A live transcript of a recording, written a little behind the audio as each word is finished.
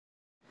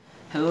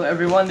Hello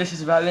everyone, this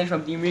is Valen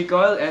from Team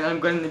Recoil and I'm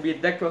going to be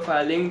deck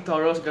profiling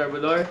Tauros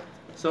Garbodor.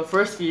 So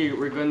firstly,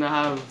 we're going to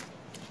have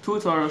 2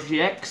 Tauros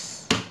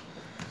GX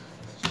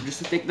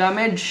just to take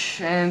damage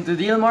and to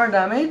deal more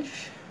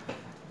damage.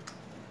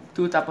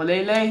 2 Tapu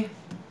Lele,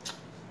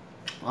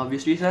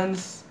 obvious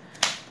reasons.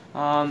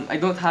 I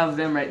don't have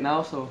them right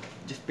now, so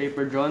just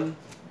paper drawn.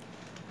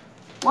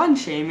 1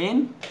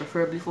 Shaymin,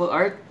 preferably full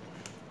art.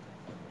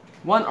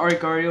 1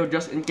 Oricorio,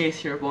 just in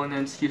case your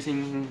opponent's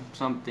using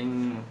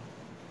something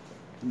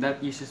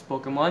that uses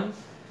Pokemon.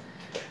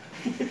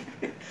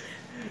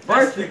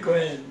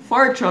 Vespiquen.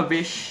 4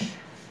 Trubbish,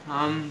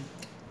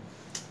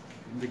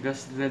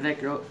 because the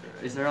deck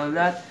is around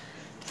that.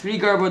 3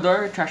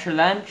 Garbodor, Treasure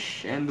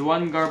Launch, and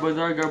 1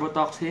 Garbodor,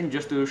 Garbotoxin,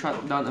 just to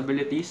shut down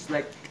abilities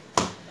like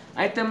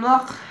Item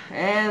Lock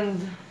and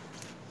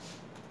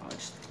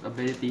just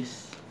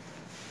abilities.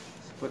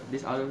 Let's put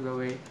this out of the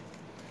way.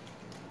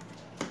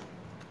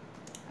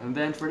 And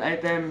then for the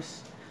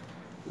items,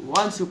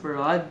 1 Super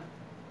Rod,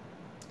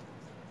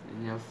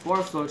 and you have 4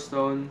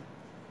 Floatstone,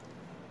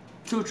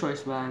 2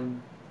 Choice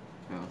Band,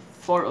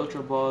 4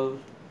 Ultra Ball,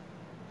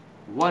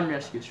 1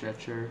 Rescue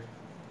Stretcher,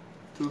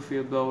 2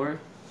 Field Blower,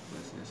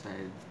 what's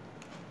inside,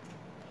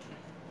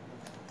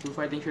 2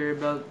 Fighting Fury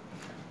Belt,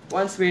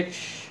 1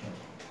 Switch,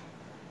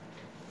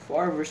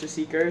 4 Versus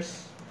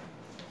Seekers,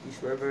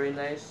 these were very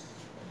nice,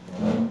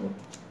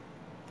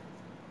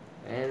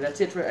 and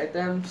that's it for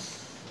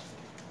items.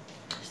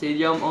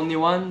 Stadium, only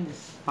 1,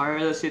 is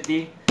Parallel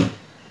City.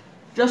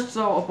 Just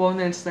so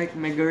opponents like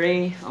Mega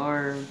Ray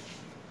or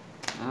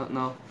I don't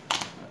know,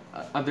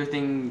 other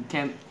thing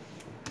can't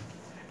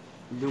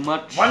do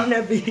much. 1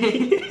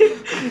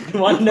 Nebby.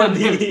 1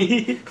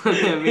 Nebby. 1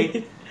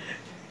 Nebby.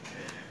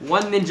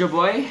 1 Ninja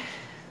Boy.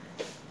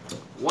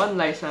 1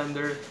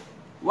 Lysander.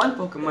 1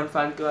 Pokemon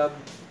Fan Club.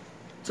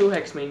 2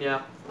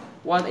 Hexmaniac.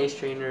 1 Ace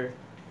Trainer.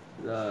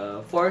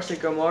 4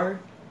 Sycamore.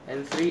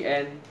 And 3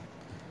 N.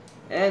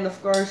 And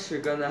of course,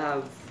 you're gonna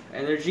have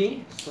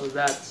energy. So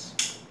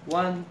that's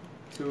 1,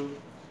 2,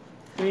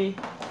 3,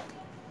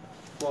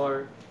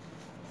 4,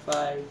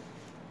 5,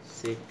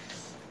 6,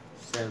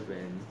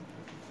 7,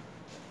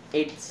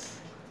 8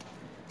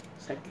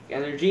 psychic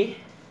energy,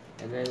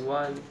 and then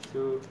 1,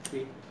 2,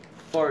 3,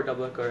 4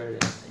 double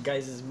colorless.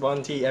 Guys, it's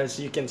Monty. As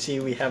you can see,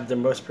 we have the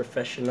most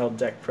professional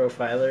deck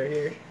profiler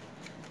here.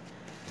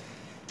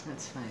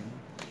 That's fine.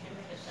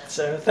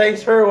 So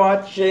thanks for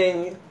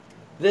watching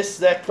this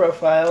deck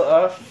profile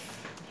of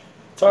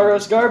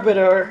Tauros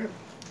Garbodor.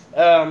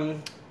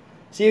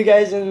 See you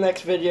guys in the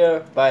next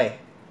video. Bye.